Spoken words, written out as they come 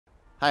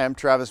Hi, I'm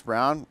Travis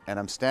Brown, and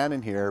I'm standing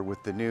here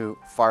with the new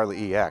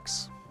Farley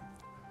EX.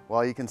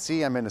 While you can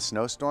see I'm in a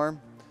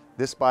snowstorm,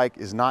 this bike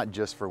is not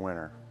just for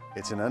winter.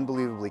 It's an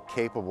unbelievably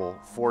capable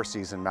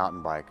four-season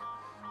mountain bike.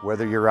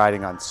 Whether you're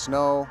riding on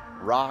snow,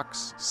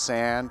 rocks,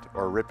 sand,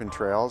 or ripping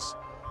trails,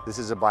 this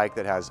is a bike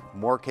that has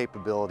more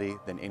capability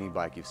than any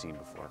bike you've seen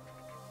before.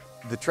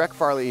 The Trek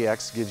Farley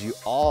EX gives you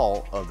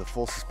all of the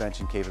full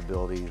suspension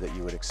capability that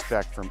you would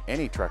expect from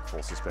any Trek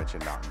full suspension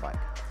mountain bike.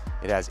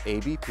 It has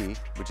ABP,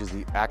 which is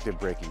the active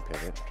braking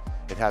pivot.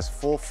 It has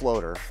full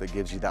floater that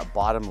gives you that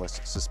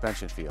bottomless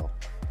suspension feel.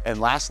 And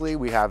lastly,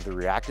 we have the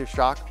reactive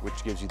shock,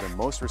 which gives you the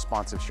most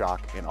responsive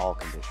shock in all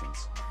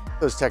conditions.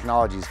 Those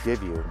technologies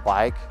give you a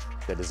bike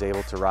that is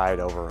able to ride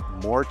over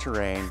more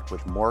terrain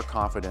with more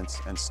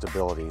confidence and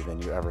stability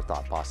than you ever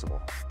thought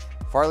possible.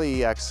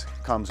 Farley EX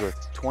comes with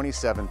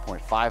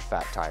 27.5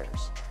 fat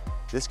tires.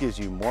 This gives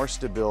you more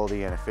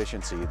stability and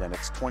efficiency than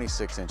its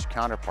 26-inch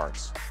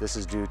counterparts. This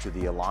is due to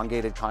the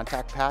elongated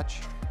contact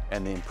patch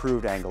and the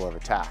improved angle of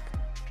attack.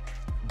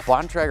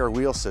 Bontrager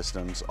wheel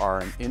systems are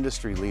an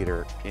industry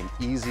leader in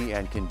easy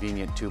and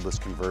convenient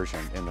tubeless conversion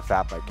in the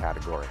fat bike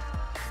category.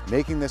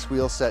 Making this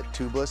wheel set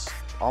tubeless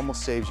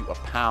almost saves you a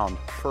pound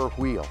per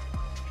wheel.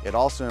 It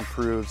also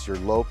improves your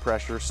low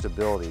pressure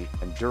stability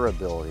and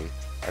durability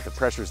at the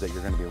pressures that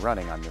you're going to be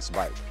running on this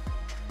bike.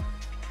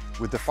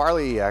 With the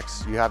Farley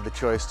EX, you have the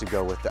choice to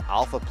go with the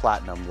Alpha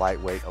Platinum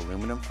lightweight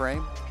aluminum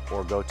frame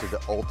or go to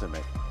the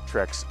Ultimate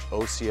Trek's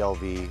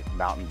OCLV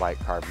mountain bike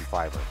carbon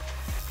fiber.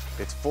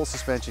 It's full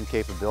suspension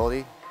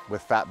capability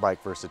with fat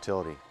bike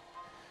versatility.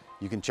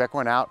 You can check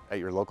one out at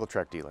your local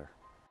Trek dealer.